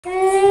এই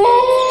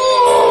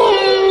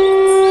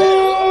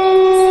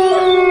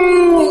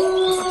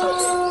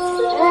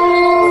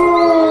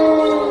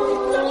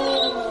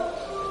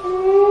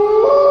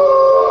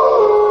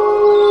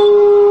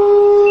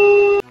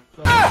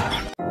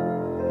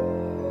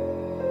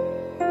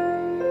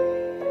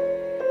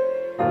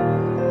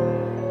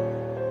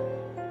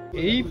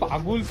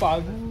পাগল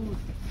পাগল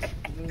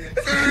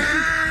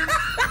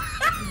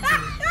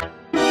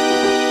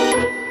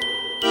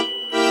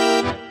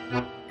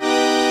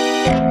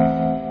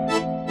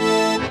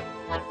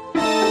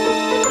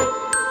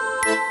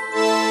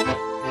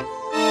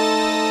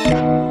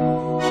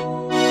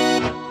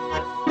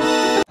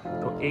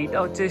এইটা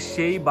হচ্ছে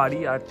সেই বাড়ি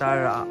আর তার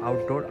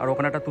আউটডোর, আর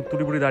ওখানে একটা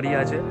তুত্তুরি বুড়ি দাঁড়িয়ে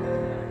আছে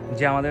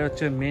যে আমাদের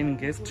হচ্ছে মেন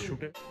গেস্ট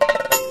শুটে।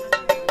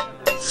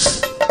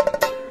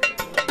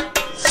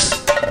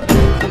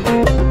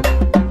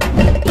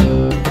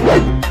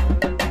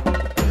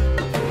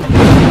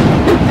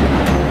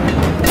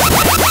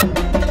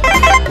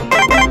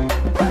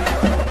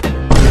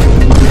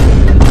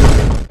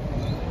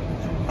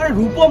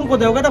 রূপম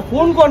কোথায়? ওকে একটা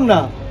ফোন কর না।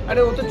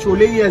 আরে ও তো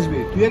চলেই আসবে,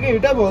 তুই আগে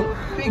এটা বল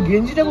তুই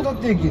গেঞ্জিটা কোথা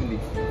থেকে কিনলি?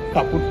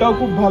 কাপড়টাও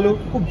খুব ভালো,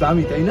 খুব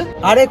দামি, তাই না?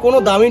 আরে কোনো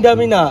দামি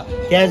দামি না,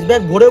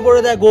 ক্যাশব্যাক ভরে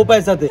ভরে দেয়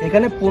গোপাইসাতে।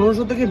 এখানে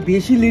 1500 থেকে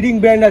বেশি লিডিং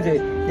ব্র্যান্ড আছে,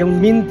 যেমন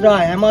মিন্ত্রা,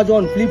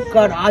 অ্যামাজন,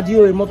 ফ্লিপকার্ট,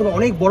 আজিও, এর মতন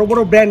অনেক বড়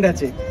বড় ব্র্যান্ড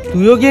আছে।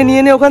 তুইও গিয়ে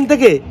নিয়ে নে ওখান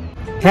থেকে।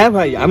 হ্যাঁ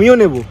ভাই, আমিও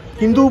নেব,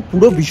 কিন্তু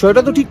পুরো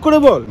বিষয়টা তো ঠিক করে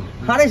বল।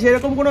 আরে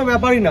সেরকম কোনো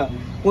ব্যাপারই না।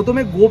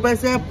 প্রথমে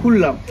গোপাইসা অ্যাপ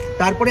খুললাম,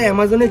 তারপরে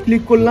অ্যামাজনে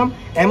ক্লিক করলাম,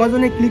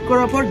 অ্যামাজনে ক্লিক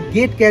করার পর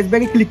গেট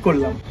ক্যাশব্যাকে ক্লিক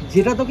করলাম,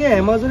 যেটা তোকে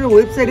অ্যামাজনের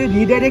ওয়েবসাইটে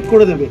রিডাইরেক্ট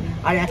করে দেবে।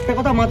 আর একটা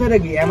কথা মাথায়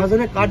রাখবি,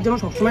 অ্যামাজনের কার্ড যেন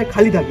সবসময়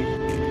খালি থাকে।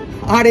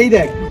 আর এই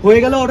দেখ,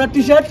 হয়ে গেল অর্ডার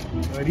টি শার্ট।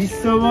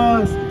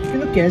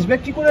 কিন্তু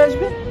ক্যাশব্যাক কি করে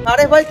আসবে?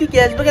 আরে ভাই, তুই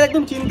ক্যাশব্যাকের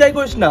একদম চিন্তাই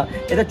করিস না,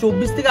 এটা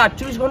 24 থেকে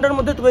 48 ঘন্টার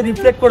মধ্যে তোকে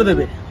রিফ্লেক্ট করে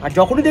দেবে। আর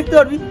যখনই দেখতে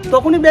পারবি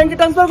তখনই ব্যাংকে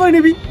ট্রান্সফার করে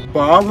নিবি।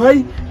 বাহ ভাই,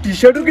 টি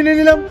শার্টও কিনে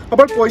নিলাম,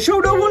 আবার পয়সাও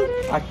ডাবল।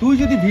 আর তুই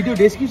যদি ভিডিও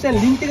ডেসক্রিপশন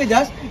লিঙ্ক থেকে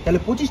যাস তাহলে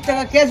 25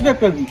 টাকা ক্যাশব্যাক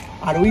পাবি।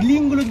 আর ওই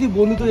লিঙ্কগুলো যদি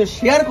বন্ধুদের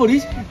শেয়ার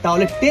করিস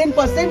তাহলে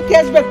 10%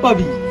 ক্যাশব্যাক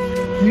পাবি।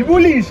 কি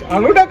বলিস?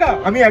 আরো টাকা?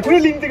 আমি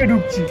এখনই লিঙ্ক থেকে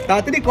ঢুকছি।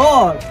 তাড়াতাড়ি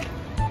কর,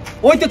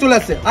 ওই তো চলে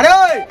আসছে। আরে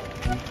ওই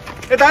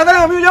দাদা,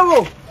 আমিও যাবো।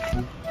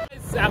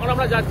 এখন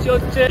আমরা যাচ্ছি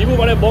হচ্ছে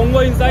মানে বঙ্গ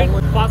ইনসাইড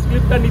ফার্স্ট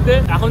ক্লিপটা নিতে।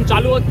 এখন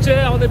চালু হচ্ছে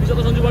আমাদের বিশ্বত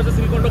সঞ্জু ভার্সেস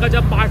নীলকণ্ঠ কাচা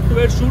পার্ট 2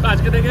 এর শুট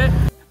আজকে থেকে।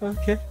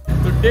 ওকে,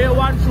 তো ডে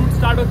 1 শুট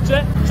স্টার্ট হচ্ছে।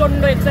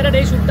 প্রচন্ড এক্সাইটেড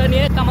এই শুটটা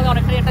নিয়ে। আমাদের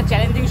অনেকটাই একটা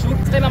চ্যালেঞ্জিং শুট,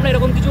 টাইম আমরা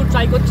এরকম কিছু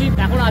ট্রাই করছি।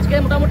 এখন আজকে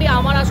মোটামুটি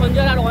আমার আর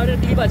সঞ্জয় আর অয়নের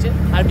ক্লিপ আছে,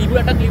 আর বিভু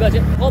একটা ক্লিপ আছে।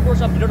 পুরো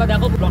সব ভিডিওটা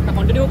দেখো, ব্লগটা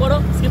কন্টিনিউ করো,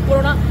 স্কিপ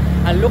করো না।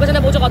 আর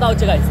লোকেশনে পৌঁছে কথা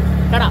হচ্ছে গাইস।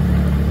 টাটা।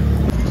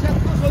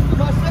 বিশাক্ত সঞ্জু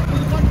ভার্সেস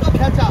নীলকণ্ঠ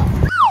কাচা।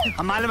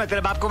 মালুম है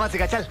तेरे बाप को मत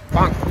सिखा चल।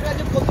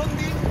 আজকে প্রথম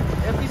দিন,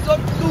 এপিসোড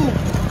 2।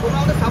 তোমরা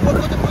আমাদের সাপোর্ট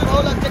করতে খুবই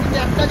ভালো লাগছে, কিন্তু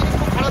একটা জিনিস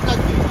খুব খারাপ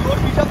লাগছে, তোর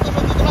বিশাক্ত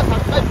সঞ্জু তোমরা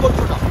সাবস্ক্রাইব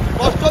করছো না।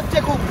 কষ্ট হচ্ছে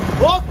খুব।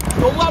 হোক,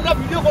 তবু আমরা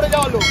ভিডিও করে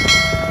যাওয়া লোক।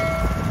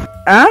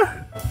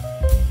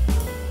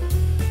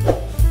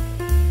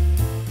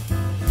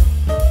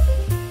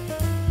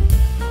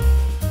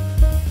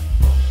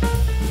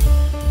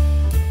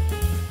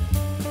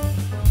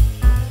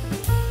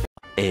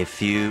 A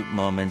few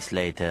moments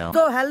later.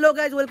 So hello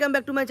guys, welcome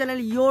back to my channel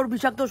your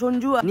Bishakto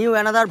Sanju, new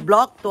another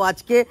blog. তো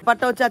আজকে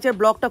ব্যাপারটা হচ্ছে, আজকের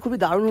ব্লগটা খুবই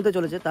দারুণ হতে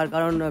চলেছে। তার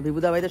কারণ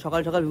বিভুদা বাড়িতে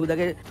সকাল সকাল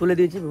বিভুদাকে তুলে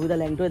দিয়েছি। বিভুদা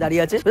ল্যাংটোয়ে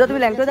দাঁড়িয়ে আছে। বিভুদা,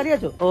 তুমি ল্যাংটোয়ে দাঁড়িয়ে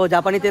আছো? ও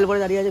জাপানি তেল পরে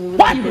দাঁড়িয়ে আছে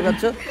বিভুদা, দেখতে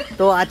পাচ্ছ।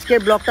 তো আজকের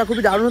ব্লগটা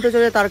খুবই দারুণ হতে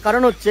চলেছে। তার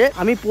কারণ হচ্ছে,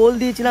 আমি পোল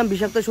দিয়েছিলাম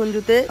বিশাক্ত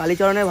সঞ্জুতে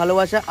কালীচরণের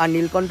ভালোবাসা আর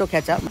নীলকণ্ঠ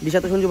খেচা,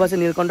 বিশাক্ত সঞ্জু ভার্সেস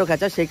নীলকণ্ঠ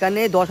খেচা।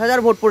 সেখানে 10,000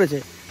 ভোট পড়েছে।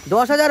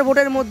 10,000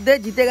 ভোটের মধ্যে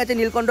জিতে গেছে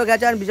নীলকণ্ঠ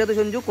খেচা, আর বিশাক্ত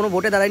সঞ্জু কোনো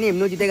ভোটে দাঁড়ায়নি,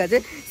 এমনিও জিতে গেছে।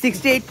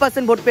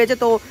 68% ভোট পেয়েছে।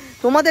 তো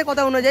তোমাদের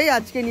কথা অনুযায়ী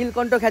আজকে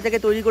নীলকণ্ঠ খেচাকে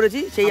তৈরি করেছি,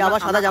 সেই আবার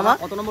সাদা জামা।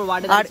 কত নম্বর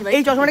ওয়ার্ডে? আর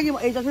এই চশমাটা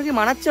কি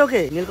মানাচ্ছে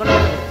ওকে?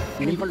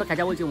 নীলকণ্ঠ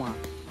খেচা বলছি মা।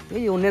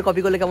 এই অন্যের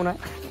কপি করলে কেমন হয়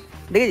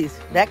দেখেছিস?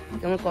 দেখ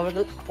কেমন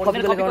কপি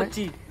করলে কেমন হয়।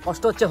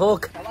 কষ্ট হচ্ছে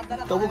হোক,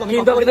 তবু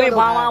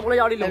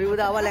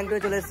আবার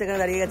ল্যাংটোয়ে চলে এসেছে, এখানে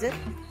দাঁড়িয়ে গেছে,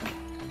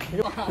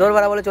 দৌড়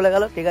বাড়া বলে চলে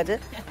গেল। ঠিক আছে,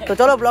 তো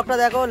চলো ব্লগটা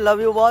দেখো। Love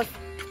you boss,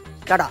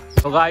 tata.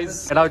 তো গাইস,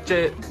 এটা হচ্ছে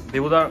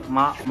দেবুদার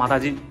মা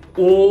মাতাজি।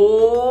 ও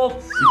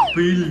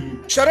ফিল,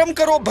 शर्म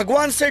करो,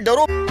 भगवान से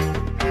डरो।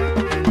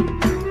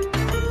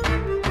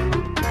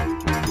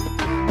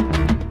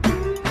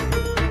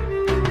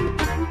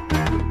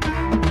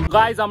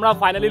 গাইস, আমরা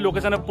ফাইনালি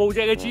লোকেশনে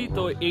পৌঁছে গেছি।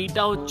 তো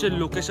এইটা হচ্ছে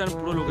লোকেশন,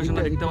 পুরো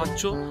লোকেশনটা দেখতে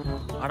পাচ্ছ।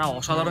 একটা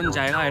অসাধারণ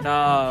জায়গা, এটা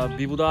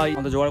বিভুদা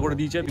আমাদের জোগাড় করে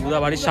দিয়েছে। বিভুদা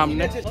বাড়ির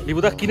সামনে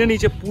বিভুদা কিনে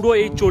নিয়েছে পুরো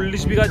এই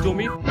 40 বিঘা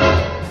জমি।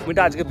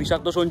 জমিটা আজকে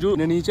বিশাক্ত সঞ্জু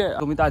কিনে নিয়েছে।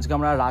 জমিতে আজকে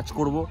আমরা রাজ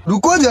করব।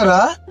 रुको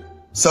जरा,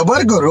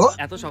 সবার করো।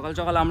 এত সকাল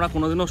সকাল আমরা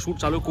কোনোদিনও শুট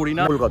চালু করি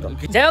না।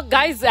 যাই হোক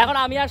গাইস, এখন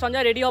আমি আর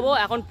সঞ্জয় রেডি হবো।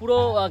 এখন পুরো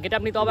গেট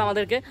আপ নিতে হবে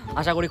আমাদেরকে।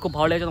 আশা করি খুব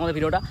ভালো লেগেছে তোমাদের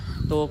ভিডিওটা।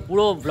 তো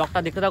পুরো ব্লগটা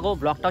দেখতে থাকো,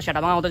 ব্লগটাও সেটা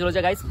ভাঙা হতে চলেছে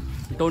guys,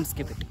 don't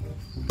skip it.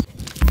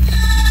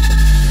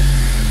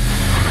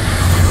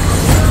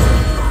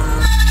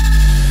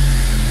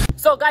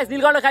 So guys,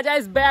 Nilkantha খেচা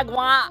is back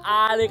মা।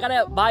 আর এখানে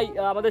ভাই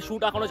আমাদের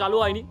শুট এখনো চালু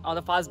হয়নি,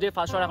 আমাদের ফার্স্ট ডে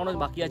ফার্স্ট শট এখনো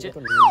বাকি আছে।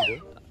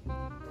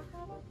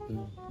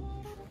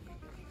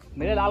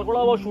 মেরে লাল করে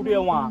দেবো শুটে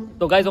মা।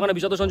 তো গাইস ওখানে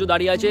বিশ্বত সঞ্জু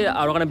দাঁড়িয়ে আছে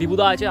আর ওখানে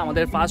বিভুদা আছে।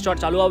 আমাদের ফার্স্ট শট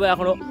চালু হবে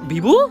এখনো।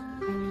 বিভু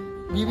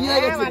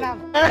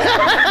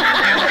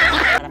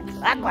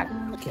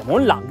কেমন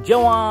লাগছে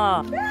মা?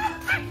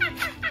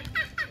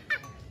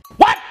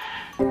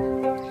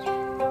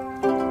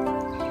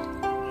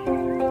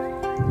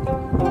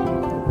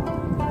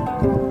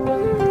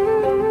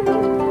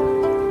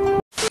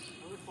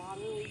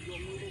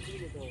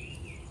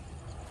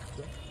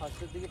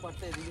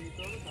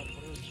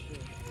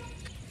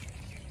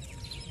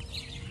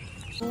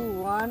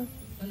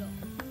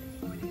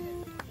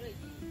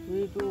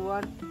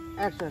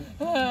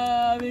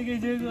 আমি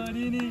কিছু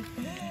করিনি,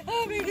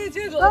 আমি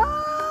কিছু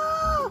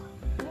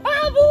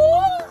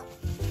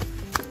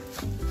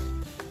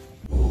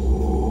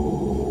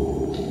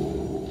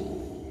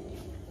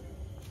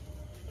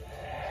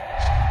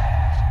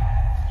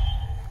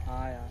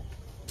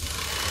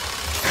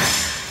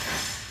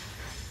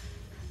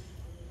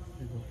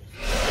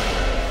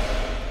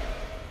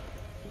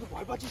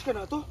ভয় পাচ্ছিস কেন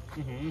তো?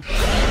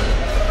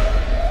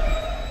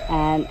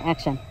 and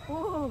action.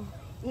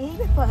 এই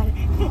ব্যাপার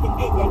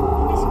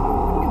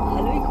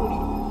ভালোই করি।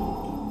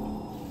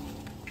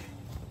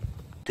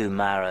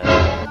 Tomorrow.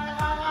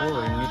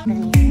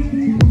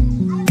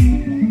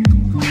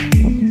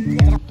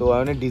 তো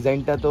অয়নের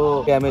ডিজাইনটা তো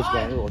ড্যামেজ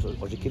না,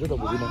 অশিক্ষিত তো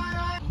বুঝি না।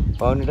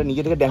 অয়ন এটা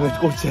নিজে থেকে ড্যামেজ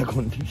করছে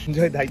এখন।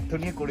 সঞ্জয় দায়িত্ব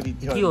নিয়ে করে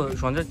দিচ্ছে। কি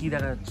সঞ্জয় কি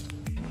দেখা যাচ্ছে?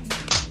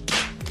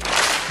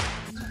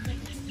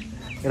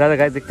 এরা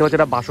গাইস দেখতে পাচ্ছ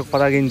এটা বাসক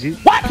পাতা গেঞ্জি,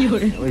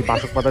 ওই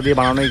বাসক পাতা দিয়ে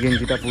বানানো এই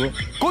গেঞ্জিটা পুরো।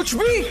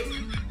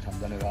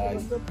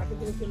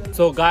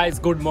 সো গাইস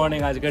গুড মর্নিং,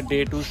 আজকে ডে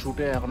 2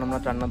 শুটে এখন আমরা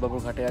চান্নাথ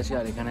বাবুর ঘাটে আছি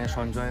আর এখানে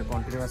সঞ্জয়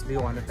কন্টিনিউয়াসলি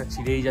অনেকটা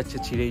ছিঁড়েই যাচ্ছে।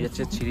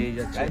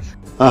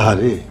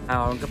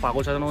 হ্যাঁ অনেককে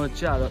পাগল সাজানো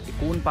হচ্ছে। আর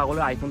কোন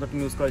পাগলের আইফোন তো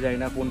ইউজ করা যায়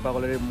না, কোন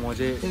পাগলের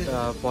মজে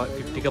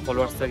 50K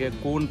ফলোয়ার্স থাকে,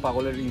 কোন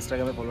পাগলের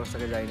ইনস্টাগ্রামে ফলোয়ার্স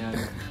থাকে যায় না,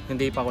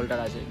 কিন্তু এই পাগলটার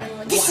আছে।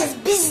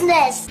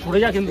 পড়ে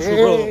যা কিন্তু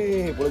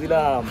বলে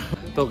দিলাম।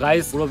 তো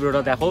গাইস পুরো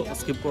ভিডিওটা দেখো,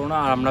 স্কিপ করো না।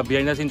 আর আমরা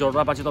বিহাইন্ড দ্য সিন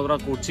যতটা পাচ্ছি ততটা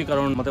করছি,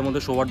 কারণ আমাদের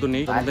মধ্যে সৌহার্দ্য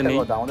নেই, আমাদের নেই।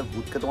 আমাদের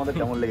ভূতকে তোমাদের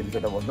কেমন লেগেছে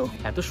সেটা বলো।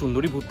 এত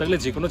সুন্দরী ভূত থাকলে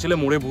যে কোনো ছেলে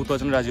মোড়ে ভূত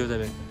আছে রাজি হয়ে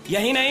যাবে।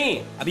 यही नहीं,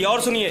 अभी और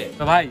सुनिए।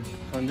 তো ভাই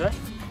সঞ্জয়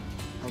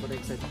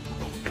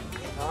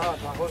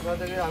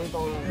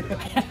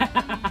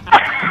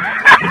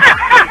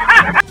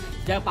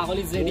পাগল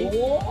ইজ রেডি।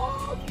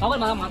 পাগল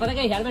মাথা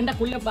থেকে হেয়ার ব্যান্ডটা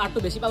খুললে আর তো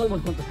বেশি পাগল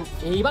মনে হতো।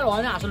 এইবার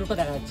অয়নের আসল রূপটা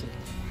দেখা যাচ্ছে।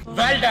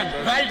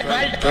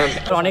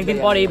 অনেকদিন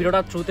পর এই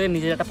ভিডিওটার থ্রুতে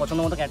নিজের একটা পছন্দ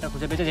মতো ক্যারেক্টার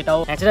খুঁজে পেয়েছে, যেটাও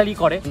ন্যাচারালি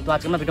করে, কিন্তু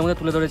আজকে আমরা ভিডিওর মধ্যে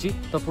তুলে ধরেছি।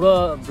 তো পুরো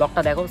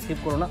ব্লগটা দেখো, স্কিপ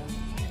করো না।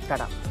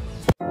 টাটা।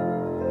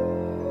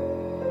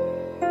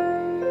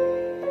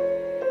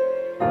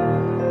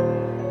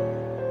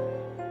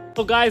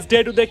 তো guys day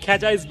to day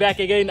খেচা is back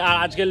again. আর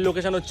আজকের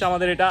লোকেশন হচ্ছে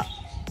আমাদের এটা,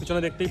 পিছনে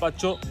দেখতেই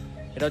পাচ্ছ,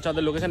 এটা হচ্ছে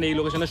আমাদের লোকেশন। এই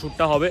লোকেশনে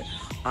শ্যুটটা হবে।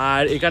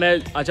 আর এখানে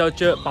আছে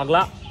হচ্ছে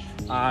পাগলা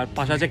আর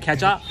পাশে আছে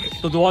খেচা।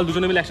 তো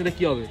দুজনে মিলে একসাথে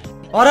কি হবে?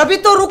 और अभी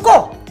तो रुको,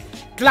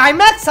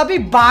 क्लाइमैक्स अभी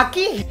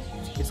बाकी।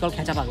 इसको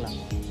खेचा पागला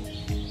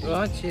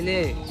ছেলে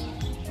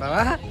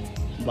বাবা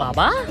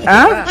বাবা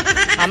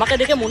আমাকে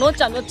দেখে মনে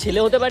হচ্ছে আমি ছেলে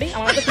হতে পারি।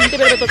 আমাকে তো চিনতে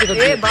পেরে তো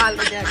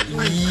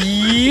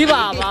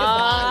বাবা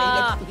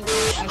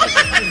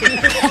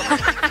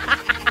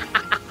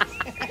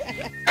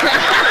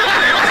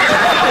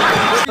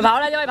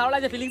ভালো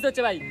লাগছে ফিলিংস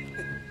হচ্ছে ভাই।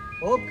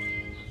 হোক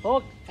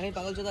হোক, আমি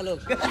পাগল চোদা লোক।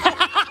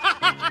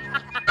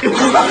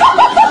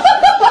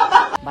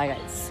 Bye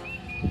guys.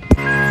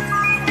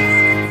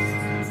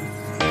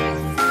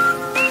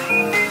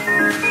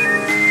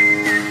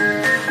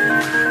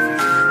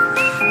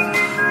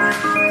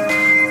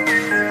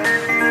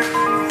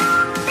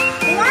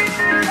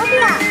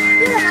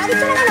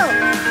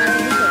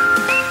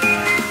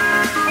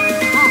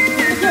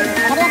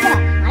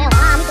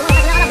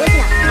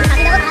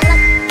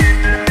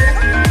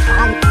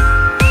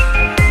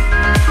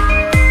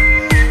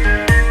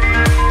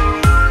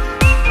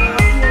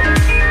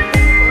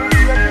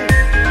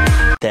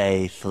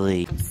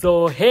 So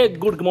hey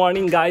good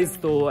morning guys.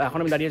 তো এখন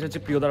আমি দাঁড়িয়ে আছি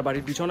প্রিয়দার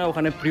বাড়ির পিছনে।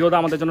 ওখানে প্রিয়দা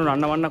আমাদের জন্য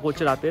রান্নাবান্না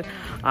করছে রাতে।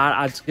 আর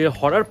আজকে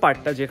হরার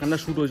পার্টটা যেখানে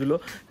শ্যুট হয়েছিল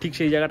ঠিক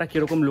সেই জায়গাটা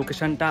কীরকম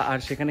লোকেশনটা আর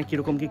সেখানে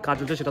কীরকম কী কাজ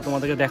হচ্ছে সেটা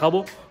তোমাদেরকে দেখাবো।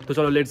 তো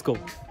চলো লেটস গো।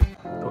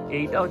 তো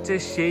এইটা হচ্ছে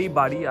সেই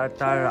বাড়ি আর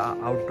তার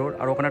আউটডোর।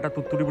 আর ওখানে একটা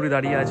তুত্তুরি বুড়ি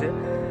দাঁড়িয়ে আছে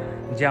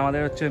যে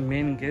আমাদের হচ্ছে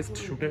মেন গেস্ট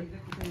শ্যুটের।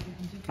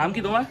 নাম কি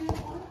তোমার?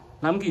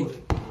 নাম কি?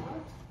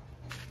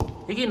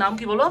 এ কি নাম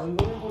কি বলো?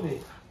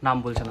 নাম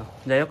বলছে না,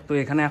 যাই হোক। তো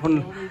এখানে এখন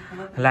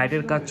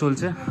লাইটের কাজ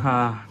চলছে,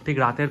 ঠিক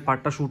রাতের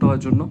পার্টটা শ্যুট হওয়ার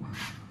জন্য।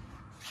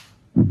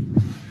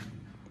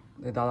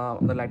 দাদা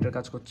আমাদের লাইটের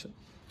কাজ করছে,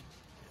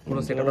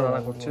 পুরো সেটআপটা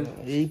দাদা করছে।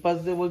 এই পাশ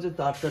দিয়ে বলছে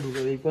তারটা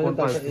ঢুকে, এই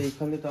পাশে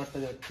এইখানে তারটা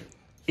যাচ্ছে।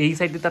 এই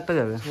সাইড দিয়ে তারটা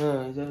যাবে? হ্যাঁ,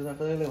 এই সাইডে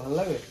তারটা গেলে ভালো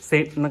লাগে।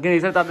 সেই নাকি এই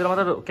সাইড তার দিলে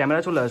আমাদের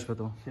ক্যামেরা চলে আসবে।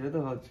 তো সেটা তো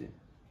ভাবছি।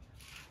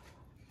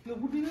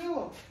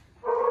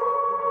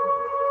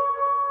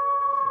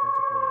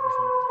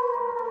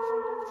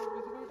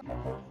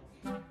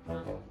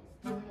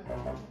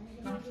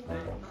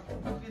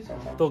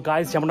 তো তো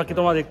গাইস যেমনটা কি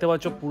তোমরা দেখতে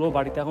পাচ্ছ পুরো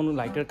বাড়িতে এখন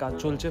লাইটের কাজ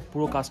চলছে,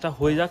 পুরো কাজটা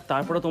হয়ে যাক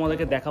তারপরে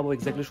তোমাদেরকে দেখাবো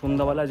এক্স্যাক্টলি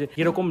সন্ধ্যাবেলা যে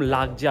এরকম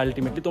লাগছে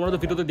আলটিমেটলি। তোমরা তো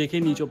ভিডিওতে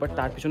দেখেই নিয়েছো, বাট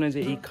তার পিছনে যে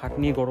এই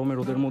খাটনি গরমে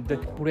রোদের মধ্যে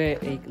পুরো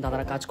এই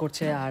দাদারা কাজ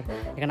করছে আর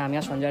এখানে আমি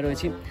আর সঞ্জয়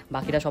রয়েছি,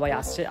 বাকিরা সবাই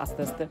আসছে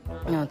আস্তে আস্তে।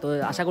 তো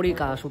আশা করি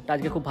শ্যুটটা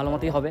আজকে খুব ভালো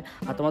মতোই হবে।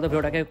 আর তোমরা তো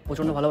ভিডিওটাকে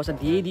প্রচণ্ড ভালোবাসা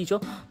দিয়েই দিয়েছো,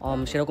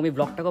 সেরকমই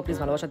ব্লগটাকেও প্লিজ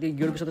ভালোবাসা দিয়ে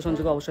গিয়ে বিশ্বত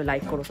সঞ্জয়কে অবশ্যই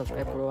লাইক করো,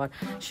 সাবস্ক্রাইব করো আর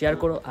শেয়ার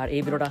করো। আর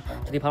এই ভিডিওটা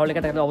যদি ভালো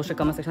লেগে থাকে অবশ্যই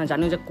কমেন্ট সেকশনে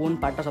জানিও যে কোন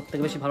পার্টটা সব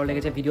থেকে বেশি ভালো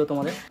লেগেছে ভিডিও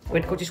তোমাদের।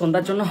 ওয়েট করছি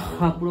সন্ধ্যার জন্য,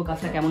 পুরো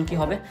কাজটা কেমন কি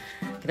হবে,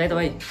 তাই তো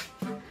ভাই?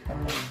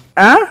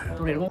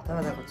 তোর এরকম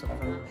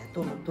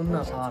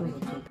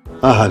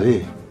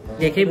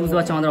দেখেই বুঝতে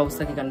পারছি আমাদের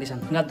অবস্থা কি কন্ডিশন।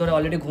 রাত ধরে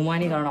অলরেডি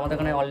ঘুমায়নি, কারণ আমাদের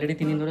এখানে অলরেডি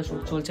 3 দিন ধরে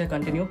শুট চলছে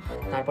কন্টিনিউ।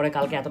 তারপরে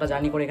কালকে এতটা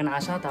জার্নি করে এখানে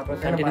আসা, তারপরে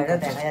কন্টিনিউ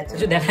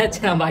কিছু দেখা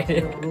যাচ্ছে না বাইরে।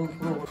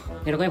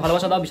 এরকমই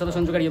ভালোবাসা দাও বিশ্বত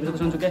সঞ্জুকে, বিশ্বত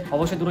সঞ্জুকে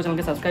অবশ্যই দুটো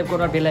চ্যানেলকে সাবস্ক্রাইব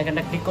করো আর বেল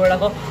আইকনটা ক্লিক করে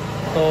রাখো।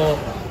 তো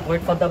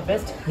ওয়েট ফর দ্য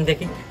বেস্ট,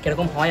 দেখি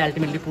কিরকম হয়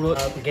আলটিমেটলি পুরো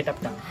গেট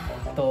আপটা।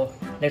 তো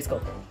লেটস গো।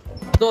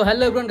 তো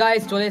হ্যালো এভরিওয়ান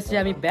গাইস, চলে এসেছি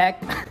আমি ব্যাক।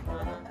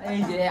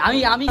 এই যে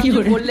আমি কি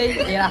বললেই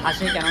এরা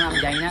হাসে কেন আমি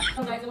জানি না।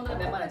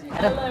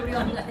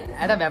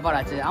 একটা ব্যাপার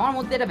আছে আমার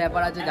মধ্যে, একটা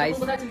ব্যাপার আছে গাইস।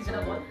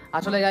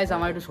 আসলে গাইস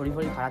আমার একটু শরীর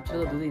খারাপ ছিল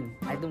তো দুদিন,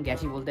 একদম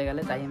গ্যাসই বলতে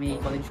গেলে, তাই আমি এই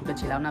কদিন শুটে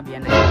ছিলাম না,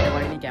 বিয়ান করতে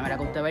পারিনি, ক্যামেরা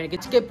করতে পারিনি,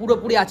 কিছুকে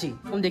পুরোপুরি আছি।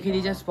 আমি দেখিয়ে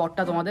দিয়েছে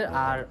স্পটটা তোমাদের।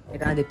 আর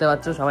এখানে দেখতে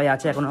পাচ্ছ সবাই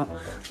আছে, এখনো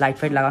লাইট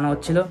ফাইট লাগানো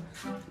হচ্ছিল।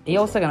 এই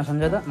অবস্থা কেন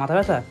সঞ্জয় দা? মাথা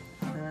ব্যথা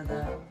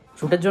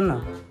শুটের জন্য?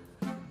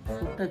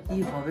 শুটটা কি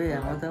হবে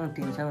আমার তো এখন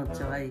টেনশন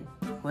হচ্ছে ভাই।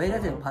 হয়ে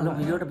গেছে ভালো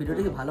ভিডিওটা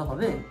কি ভালো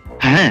হবে?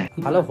 হ্যাঁ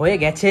ভালো হয়ে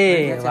গেছে,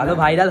 ভালো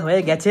ভাইরাল হয়ে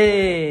গেছে।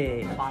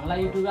 বাংলা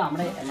ইউটিউবে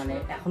আমরা মানে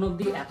এখন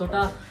অব্দি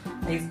এতটা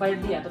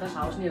এক্সপায়ারলি এতটা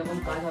সাহস নিয়ে এরকম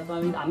কাজ হয়তো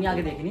আমি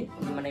আগে দেখিনি,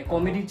 মানে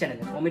কমেডি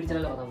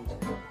চ্যানেলে কথা বলছি।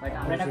 বাট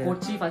আমরা এটা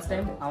করছি ফার্স্ট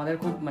টাইম, আমাদের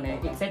খুব মানে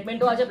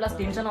এক্সাইটমেন্টও আছে প্লাস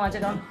টেনশনও আছে,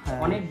 কারণ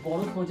অনেক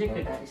বড় প্রজেক্ট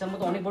এটা, এসব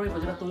মতো অনেক বড়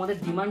প্রজেক্ট। তোমাদের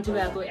ডিমান্ড ছিল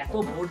এত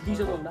ভোট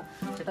দিয়েছো তোমরা,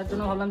 সেটার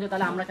জন্য ভাবলাম যে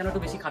তাহলে আমরা কেন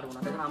একটু বেশি খাটবো না।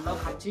 দেখুন আমরাও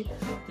খাচ্ছি,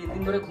 3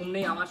 দিন ধরে ঘুম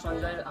নেই আমার,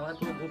 সঞ্জয়, আমাদের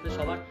পুরো গ্রুপে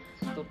সবার।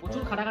 তো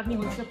প্রচুর খাটাখাটনি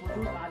হচ্ছে,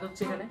 প্রচুর কাজ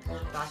হচ্ছে এখানে।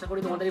 তো আশা করি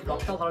তোমাদের এই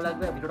ব্লগটাও ভালো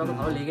লাগবে, ভিডিওটাও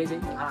ভালো লেগে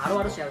যায়। আর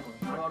আরো শেয়ার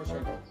করো, আরো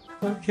শেয়ার করো।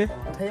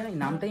 কোথায় জানি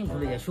নামটাই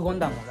ভুলে যায়,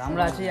 সুগন্ধা মোড়।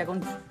 আমরা আছি এখন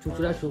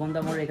চুচুড়া সুগন্ধা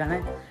মোড়।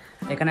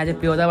 এখানে আছে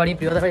প্রিয়দা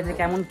বাড়িতে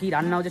কেমন কি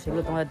রান্না হচ্ছে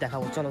সেগুলো তোমাদের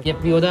দেখাবো। চলো।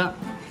 প্রিয়দা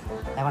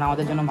এখন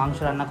আমাদের জন্য মাংস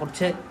রান্না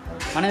করছে,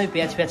 মানে ওই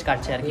পেঁয়াজ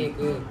কাটছে আর কি।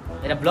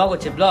 এটা ব্লগ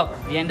হচ্ছে, blog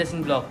behind the scene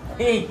blog.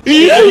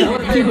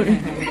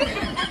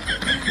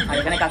 আর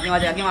এখানে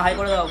কাকিমা হাই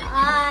করে দাও।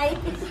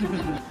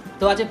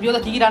 তো আছে প্রিয়দা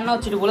কি রান্না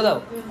হচ্ছে একটু বলে দাও।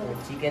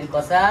 চিকেন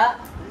কষা,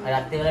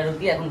 রাত্রিবেলা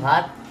রুটি, এখন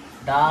ভাত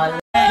ডাল।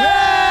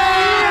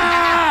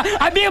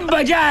 अभी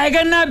मजा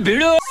आएगा ना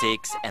भिड़ो।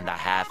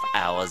 6.5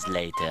 hours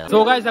later. তো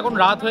গাইস এখন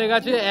রাত হয়ে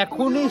গেছে,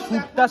 এখনই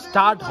শুটটা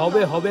স্টার্ট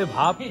হবে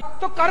ভাব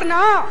तो करना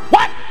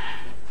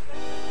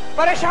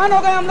परेशान हो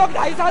गए हम लोग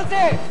 2.5 साल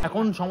से।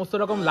 এখন সমস্ত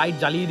রকম লাইট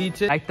জ্বালিয়ে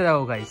দিয়েছে। লাইটটা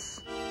দাও গাইস।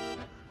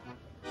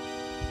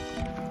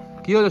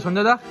 কি হলো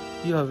সঞ্জয় দা?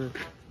 কি হবে?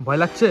 ভয়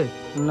লাগছে?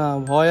 না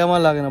ভয়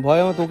আমার লাগে না, ভয়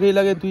আমার তোকেই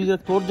লাগে, তুই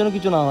তোর যেন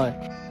কিছু না হয়।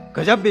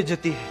 गजब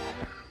बेइज्जती है।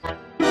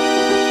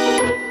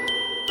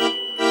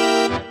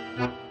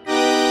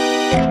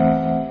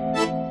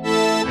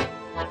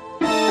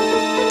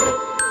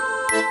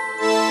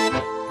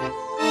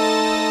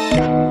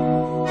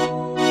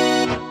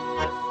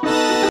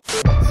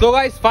 সো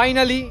গাইস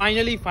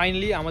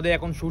ফাইনালি আমাদের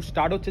এখন শুট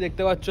স্টার্ট হচ্ছে।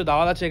 দেখতে পাচ্ছ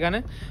দাওয়াত আছে এখানে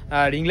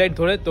রিং লাইট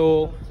ধরে। তো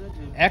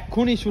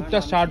এক্ষুনি শুটটা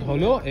স্টার্ট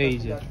হলো। এই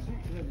যে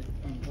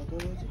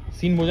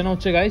সিন বোঝানো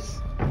হচ্ছে গাইস,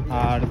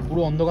 আর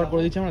পুরো অন্ধকার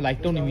করে দিচ্ছি, আমরা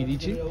লাইটটাও নিভিয়ে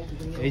দিচ্ছি।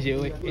 এই যে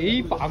এই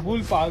পাগল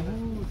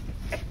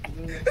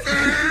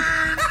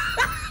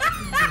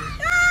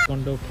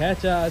কন্ড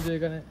খেঁচা আছে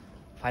এখানে।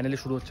 ফাইনালি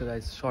শুরু হচ্ছে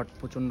গাইস শট,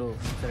 প্রচন্ড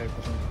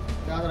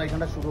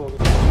এখানটা শুরু হবে।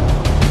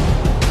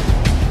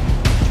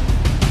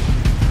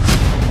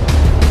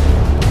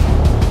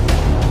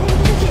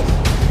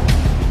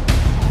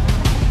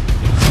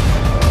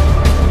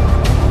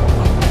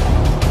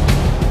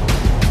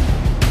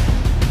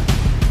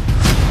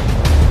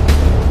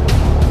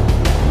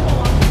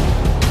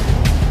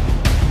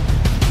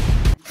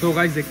 তো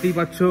গাইস দেখতেই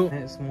পাচ্ছ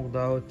স্মোক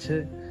দেওয়া হচ্ছে,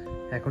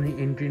 এখনই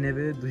এন্ট্রি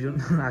নেবে, দুজন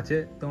আছে,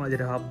 তোমরা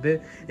যেটা ভাববে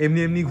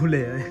এমনি ঘুলে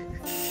যাবে।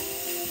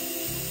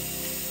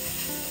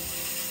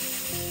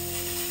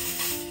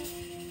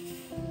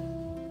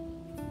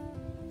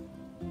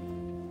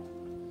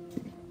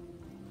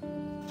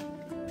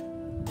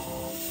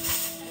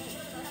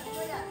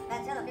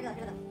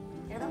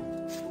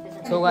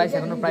 তো গাইস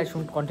এখনো প্রায়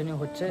শুট কন্টিনিউ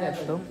হচ্ছে,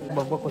 একদম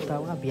বক করতে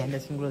হবে না। বিহাইন্ড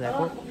দ্য সিনগুলো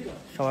দেখো,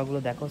 সবাইগুলো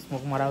দেখো,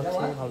 স্মোক মারা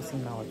হচ্ছে, ভালো সিন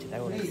না হচ্ছে,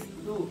 দেখো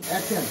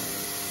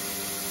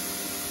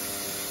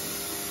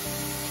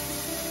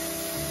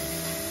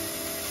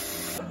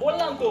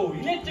বললাম তো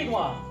ইলেকট্রিক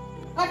মা।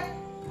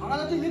 আমরা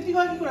তো ইলেকট্রিক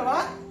হয় কি করে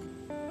বাবা?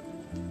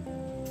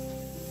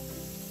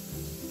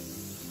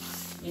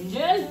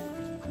 এঞ্জেল,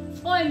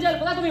 ও এঞ্জেল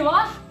কোথায় তুমি? মা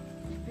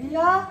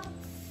প্রিয়া,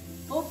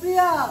 ও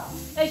প্রিয়া,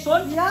 এই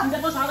শোন,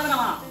 দেখো সাদা না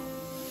মা।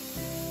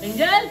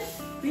 এঞ্জেল,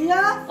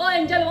 প্রিয়া, ও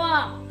এঞ্জেল মা,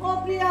 ও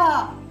প্রিয়া,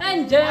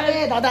 এঞ্জেল। আরে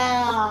দাদা।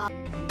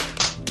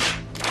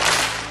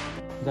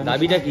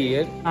 দাবিটা কি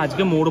এর?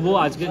 আজকে মরবো,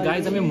 আজকে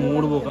গাইজ আমি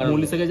মরবো।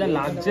 মৌলিশাকে যা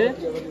লাগছে,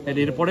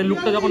 এরপরে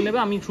লুকটা যখন নেবে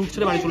আমি শুট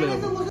ছেড়ে বাড়ি চলে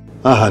যাবো।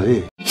 আহারে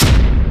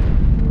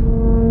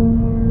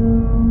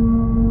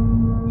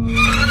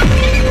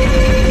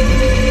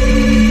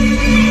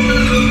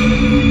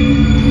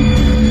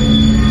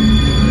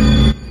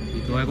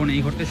তো এখন এই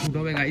ঘরটা শুট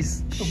হবে গাইস,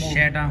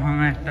 সেটা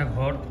ভাঙা একটা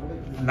ঘর,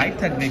 লাইট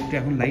থাকবে একটু,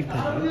 এখন লাইট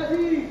থাকবে।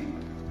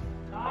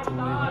 তো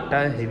এই ঘরটা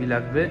হেভি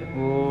লাগবে।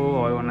 ও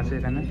অয়ন আছে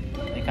এখানে,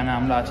 এখানে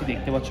আমরা আছি,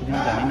 দেখতে পাচ্ছ কিনা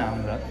জানি না।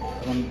 আমরা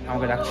এখন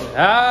আমাকে ডাকছে,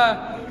 হ্যাঁ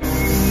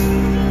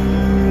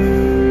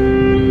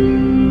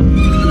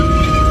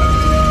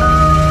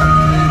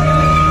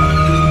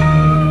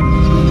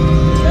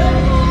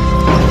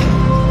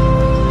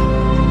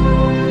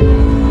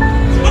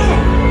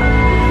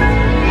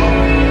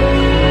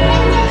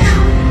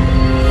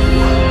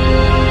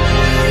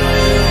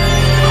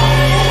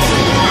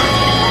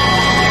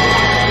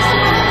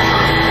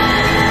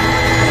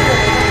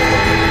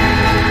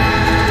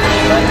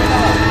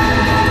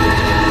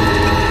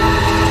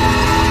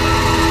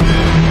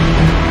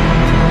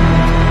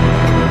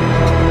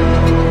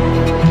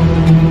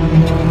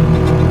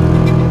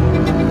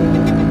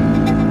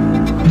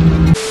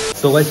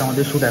তো গাইস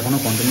আমাদের শ্যুট এখনো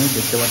কন্টিনিউ,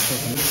 দেখতে পাচ্ছ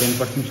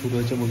 10% শ্যুট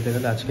হয়েছে বলতে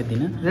গেলে আজকের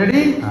দিনে।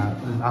 রেডি? হ্যাঁ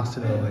আসছে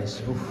দেখো guys.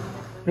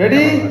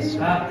 Ready?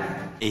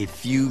 A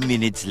few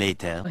minutes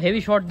later.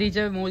 Heavy shot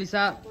দিয়েছে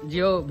মৌলিশা,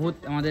 জিও ভূত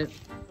আমাদের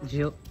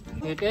জিও।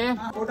 একে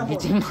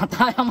নিচে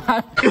মাথায় আমার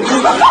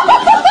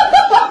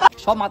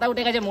সব মাথা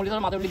উঠে গেছে,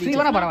 মৌলিশার মাথা উঠে দিয়েছে।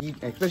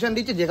 এক্সপ্রেশন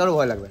দিচ্ছে, যে কারো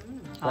ভয় লাগবে।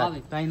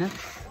 স্বাভাবিক তাই না?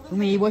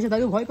 তুমি এই বয়সে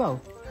তাকে ভয় পাও?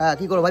 হ্যাঁ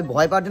কি করো ভাই,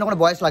 ভয় পাওয়ার জন্য কোনো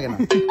বয়স লাগে না।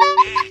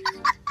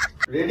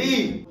 রেডি?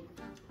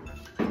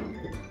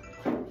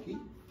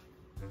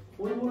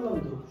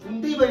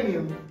 শুনতেই পাইনি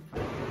আমি।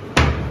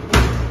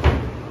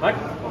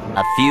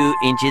 A few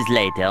inches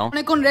later.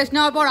 অনেকক্ষণ রেস্ট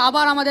নেওয়ার পর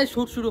আবার আমাদের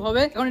শুট শুরু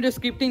হবে। এখন একটু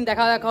স্ক্রিপ্টিং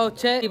দেখা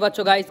হচ্ছে। কি পাচ্ছ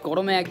গাইস,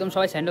 গরমে একদম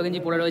সবাই স্যান্ডো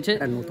গেঞ্জি পরে রয়েছে।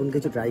 নতুন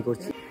কিছু ট্রাই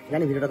করছি,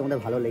 জানি ভিডিওটা তোমাদের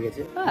ভালো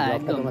লেগেছে।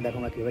 একদম। তোমরা দেখো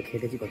আমরা কিভাবে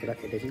খেটেছি, কতটা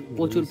খেটেছি।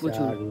 প্রচুর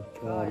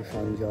রূপম,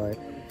 সঞ্জয়,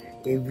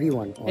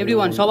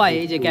 এভরিওয়ান সবাই,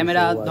 এই যে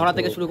ক্যামেরা ধরা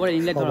থেকে শুরু করে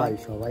ইনলেট ধরা,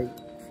 সবাই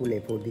ফুল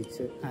এফোর্ট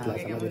দিচ্ছে। প্লাস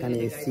আমরা এখানে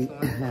এসেছি,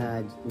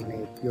 মানে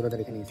প্রিয়দাদের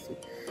এখানে এসেছি,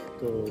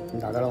 তো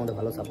দাদারাও আমাদের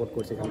ভালো সাপোর্ট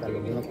করছে। এখানকার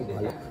লোকজনও খুব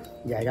ভালো,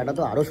 জায়গাটা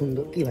তো আরও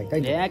সুন্দর কি ভাই, তাই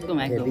একদম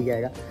হেভি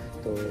জায়গা।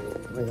 তো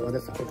তোমরা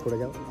আমাদের সাপোর্ট করে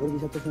যাও। ওর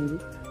বিষাক্ত সঞ্জু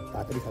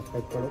তাড়াতাড়ি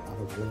সাবস্ক্রাইব করো,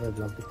 আরও ভালোভাবে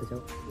ব্লগ দেখতে চাও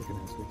এখানে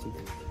আসবে, ঠিক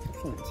আছে?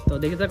 তো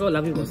দেখে থাকো,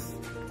 love you boss.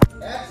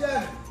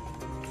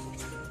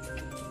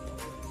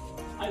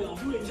 I love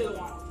you, Angel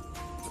One.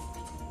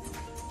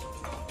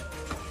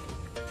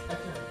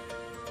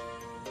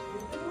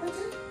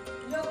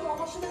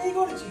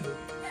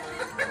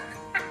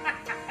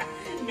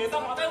 নেতা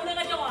মাথায় উঠে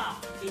গেছে মা,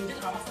 এঞ্জেল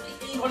আমার সাথে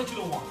এই ঘরে ছিল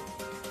মা।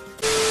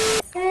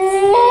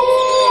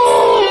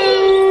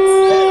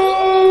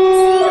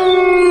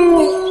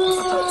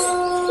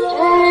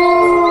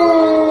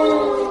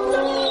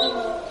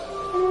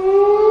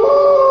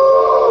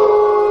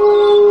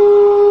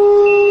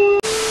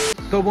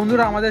 তো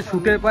বন্ধুরা আমাদের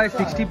শুটের প্রায়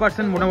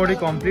 60% মোটামুটি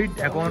কমপ্লিট।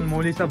 এখন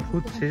মৌলিশা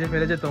ভূত সেজে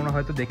ফেলেছে, তোমরা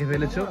হয়তো দেখে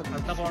ফেলেছো।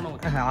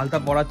 হ্যাঁ আলতা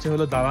পড়াচ্ছে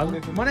হলো দালাল,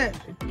 মানে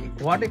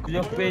হোয়াট এ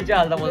সুযোগ পেয়েছে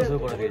আলতা পড়া শুরু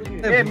করে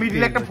দিয়েছে। এই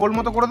মিডলে একটা ফোল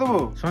মতো করে দেবো।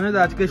 সঞ্জয় দা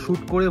আজকে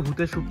শুট করে,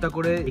 ভূতের শুটটা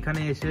করে এখানে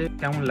এসে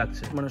কেমন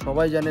লাগছে? মানে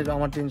সবাই জানে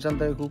আমার টেনশন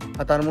থাকে খুব,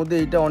 আর তার মধ্যে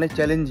এইটা অনেক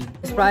চ্যালেঞ্জিং।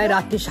 প্রায়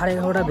রাত্রি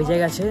 11:30 বেজে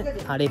গেছে,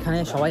 আর এখানে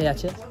সবাই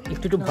আছে।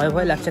 একটু একটু ভয়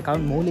ভয় লাগছে,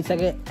 কারণ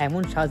মৌলিশাকে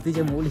এমন সাজ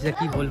দিয়েছে, মৌলিশা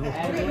কি বলবো,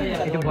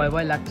 একটু ভয়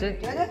ভয় লাগছে।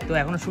 তো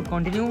এখনো শুট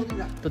কন্টিনিউ,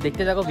 তো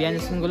দেখতে থাকো, বিহাইন্ড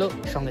দ্য সিন গুলো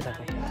সঙ্গে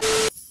থাকো।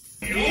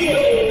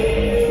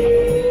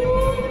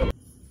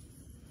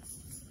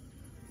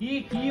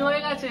 কি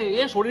হয়ে গেছে?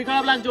 এ শরীর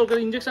খারাপ লাগছে, ওকে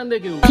ইনজেকশন দে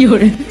কেউ। কি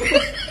করে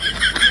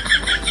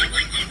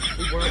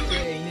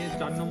এই নে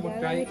 4 নম্বর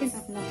ট্রাই,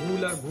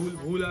 ভুল আর ভুল,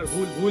 ভুল আর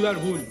ভুল, ভুল আর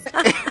ভুল।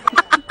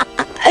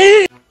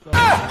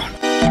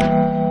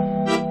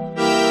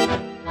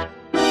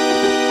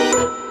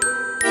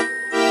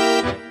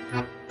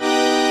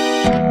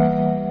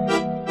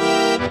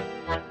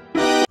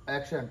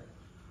 অ্যাকশন।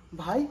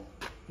 ভাই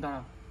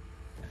দাঁড়া,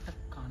 একটা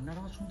কান্নার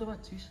আওয়াজ শুনতে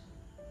পাচ্ছিস?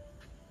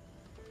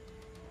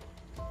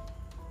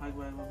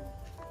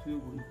 তুইও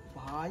বলি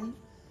ভাই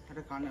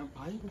একটা কান্না।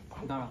 ভাই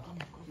দাঁড়া,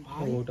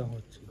 ভাই ওটা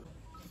হচ্ছে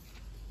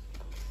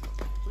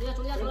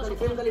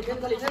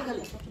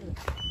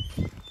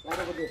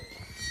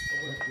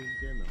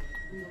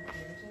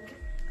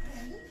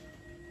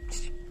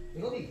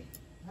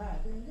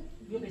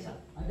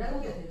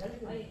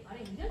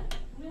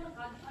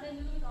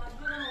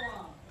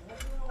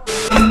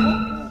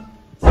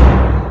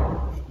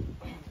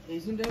এই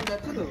সিনটা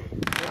যাচ্ছে তো,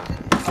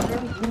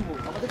 ঘুরবো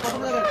আমাদের কত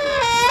জায়গা আছে।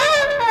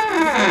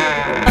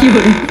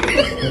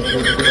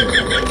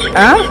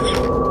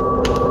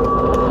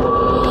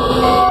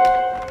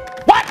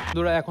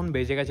 বন্ধুরা এখন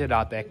বেজে গেছে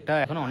রাত 1টা,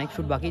 এখন অনেক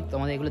শুট বাকি,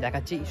 তোমাদের এগুলো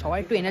দেখাচ্ছি। সবাই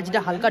একটু এনার্জিটা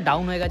হালকা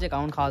ডাউন হয়ে গেছে,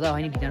 কারণ খাওয়া দাওয়া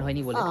হয়নি, ডিনার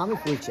হয়নি বলে। আমি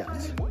ফুল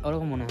চার্জ,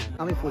 ওরকম মনে হয়।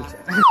 আমি ফুল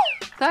চার্জ।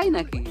 তাই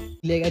নাকি?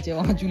 লেগে গেছে,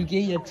 আমার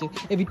চুলকেই যাচ্ছে।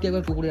 এ বিট্টু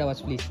একবার কুকুরের আওয়াজ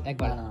প্লিজ,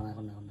 একবার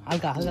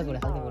হালকা হালকা করে,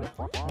 হালকা করে।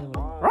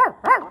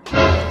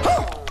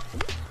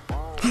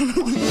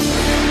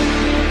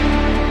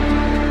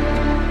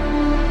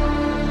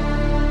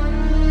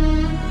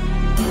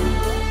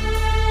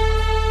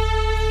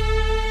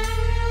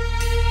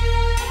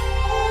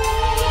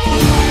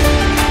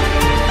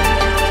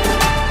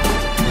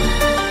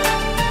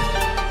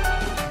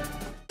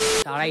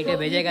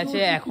 আড়াইটে বেজে গেছে,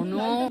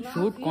 এখনো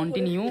শুট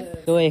কন্টিনিউ।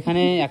 তো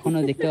এখানে এখনো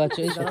দেখতে পাচ্ছ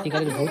এই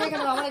সত্যিকারের ভূত।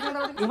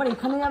 এবার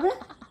এখানে যাবে।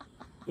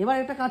 এবার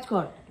একটা কাজ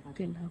কর,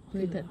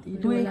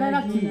 তুই এখানে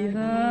রাখছি,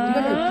 ঠিক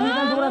আছে? তুই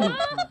এখানে দৌড়াবি,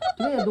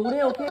 ঠিক আছে? দৌড়ে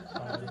ওকে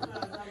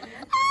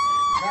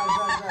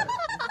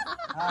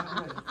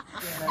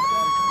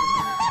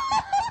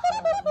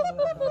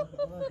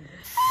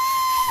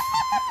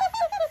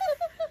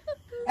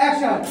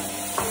অ্যাকশন।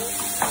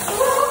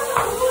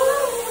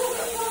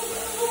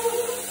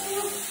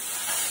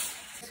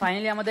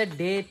 ফাইনালি আমাদের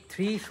ডে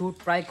 3 শুট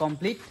প্রায়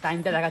কমপ্লিট।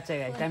 টাইমটা দেখাচ্ছে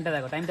গাইস, টাইমটা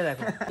দেখো, টাইমটা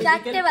দেখো।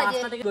 4টা বাজে।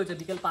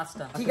 বিকেল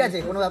 5টা। ঠিক আছে,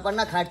 কোনো ব্যাপার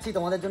না, খাটছি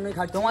তোমাদের জন্যই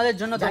খাটছি, তোমাদের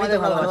জন্য, জানি তোমাদের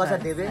তোমরা ভালোবাসা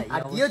দেবে।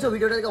 আর দিয়েছো,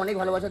 ভিডিওটাকে অনেক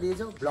ভালোবাসা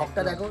দিয়েছো।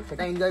 ব্লগটা দেখো,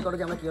 সেটা এনজয় করো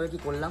যে আমরা কিভাবে কি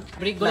করলাম।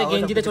 ব্রেক বলে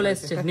গেঞ্জিতে চলে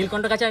এসেছে,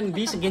 নীলকণ্ঠ কাছে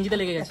 20 গেঞ্জিতে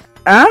লেগে গেছে।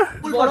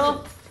 বড়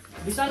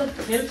বিশাল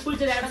হেল্পফুল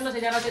যে জায়গাটা ছিল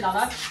সেই জায়গা হচ্ছে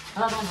দাদা।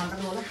 দাদা তোমার নামটা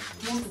বলো।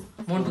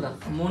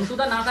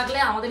 মন্টুদা না থাকলে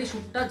আমাদের এই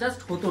শুটটা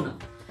জাস্ট হতো না।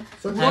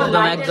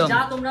 একদম একদম। যা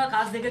তোমরা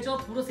কাজ দেখেছো,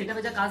 পুরো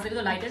সেটআপে যা কাজ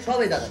দেখেছো, লাইটের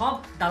সবই দাদা, সব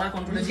দাদার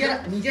কন্ট্রোলে,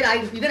 নিজের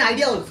ইভেন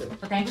আইডিয়া অলসো।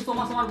 তো থ্যাংক ইউ সো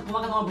মাচ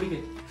তোমাকে, তোমার বুড়িকে।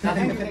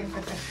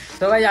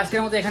 তো ভাই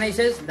আজকের মতো এখানেই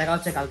শেষ, দেখা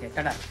হচ্ছে কালকে,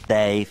 tata.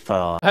 Day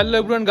 4. Hello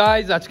everyone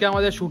guys, আজকে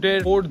আমাদের শুটের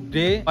 4th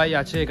ডে। ভাই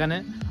আছে এখানে,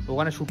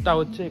 ওখানে শুটটা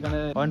হচ্ছে, এখানে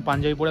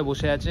পাঞ্জাবি পরে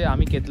বসে আছে।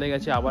 আমি কেতলে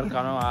গেছি আবার,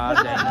 কেন আর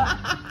যাই না,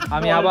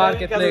 আমি আবার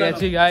কেতলে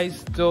গেছি গাইস।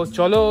 তো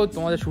চলো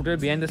তোমাদের শুটের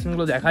বিহাইন্ড দ্য সিন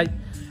গুলো দেখাই।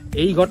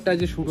 এই ঘরটা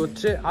যে শুট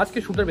হচ্ছে, আজকে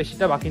শুটের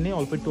বেশিটা বাকি নেই,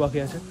 অল্প একটু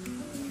বাকি আছে।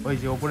 ওই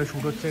যে ওপরে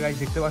শুট হচ্ছে গাইস,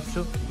 দেখতে পাচ্ছ।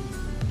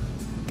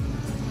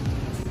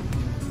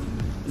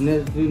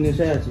 তুই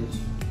নেশায় আছিস?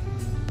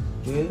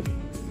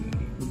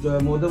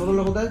 মধ্যে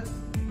বোতলটা কোথায়?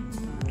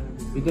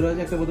 ভিতরে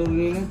আছে, একটা বোতল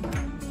নিয়ে নে।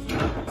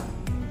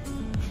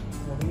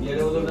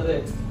 বোতলটা দে।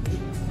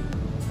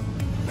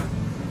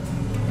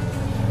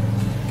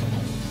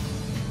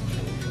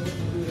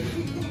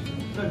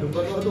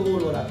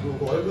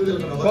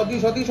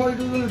 সত্যি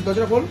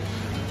দরজা খোল।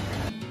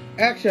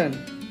 Action.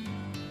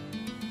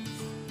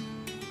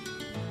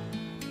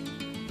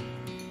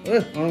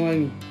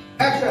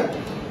 Action.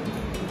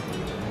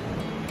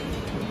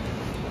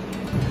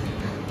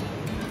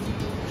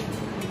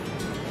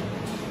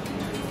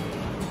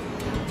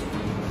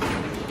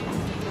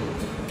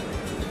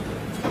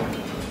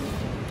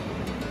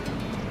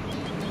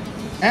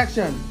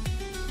 Action.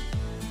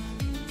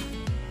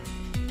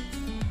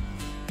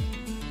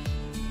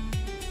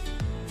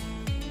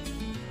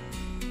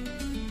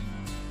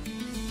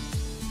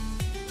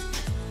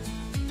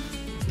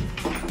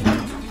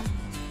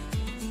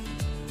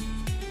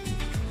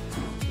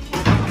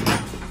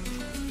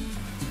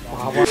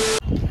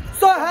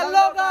 So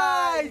hello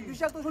guys,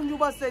 বিশাক্ত Sanju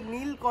বাসে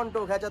নীলকণ্ঠ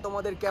খেচা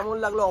তোমাদের কেমন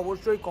লাগলো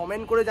অবশ্যই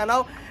কমেন্ট করে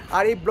জানাও।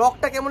 আর এই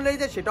ব্লগটা কেমন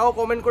লেগেছে সেটাও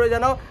কমেন্ট করে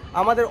জানাও।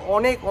 আমাদের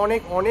অনেক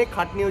অনেক অনেক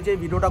খাটনি হয়েছে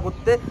এই ভিডিওটা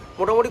করতে,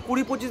 মোটামুটি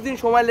 20-25 দিন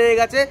সময় লেগে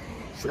গেছে।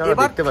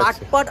 এবার থার্ড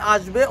পার্ট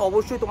আসবে,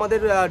 অবশ্যই তোমাদের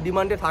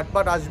ডিমান্ডে থার্ড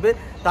পার্ট আসবে।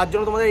 তার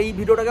জন্য তোমাদের এই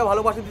ভিডিওটাকে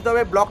ভালোবাসা দিতে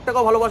হবে,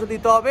 ব্লগটাকেও ভালোবাসা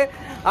দিতে হবে।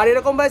 আর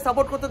এরকম ভাই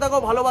সাপোর্ট করতে থাকো,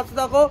 ভালোবাসতে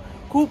থাকো।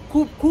 খুব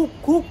খুব খুব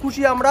খুব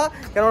খুশি আমরা,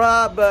 কেননা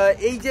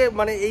এই যে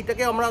মানে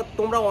এইটাকে আমরা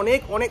তোমরা অনেক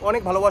অনেক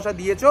অনেক ভালোবাসা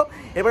দিয়েছো।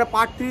 এবারে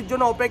পার্ট 3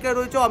 জন্য অপেক্ষায়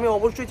রয়েছে। আমি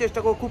অবশ্যই চেষ্টা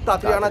করব খুব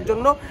তাড়াতাড়ি আনার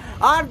জন্য।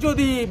 আর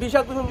যদি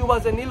বিশাক্ত সঞ্জু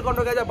বাসে নীলকণ্ঠ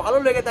খেচা ভালো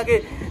লেগে থাকে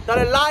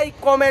তাহলে like,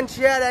 comment,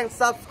 share and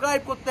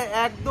subscribe করতে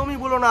একদমই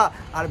ভুলো না।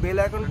 আর বেল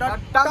আইকনটা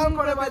টান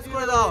করে প্রেস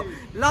করে দাও।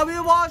 লাভ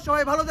ইউ বস,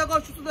 সবাই ভালো থেকো,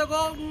 সুস্থ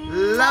থেকো।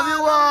 Love you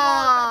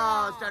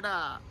boss, tata.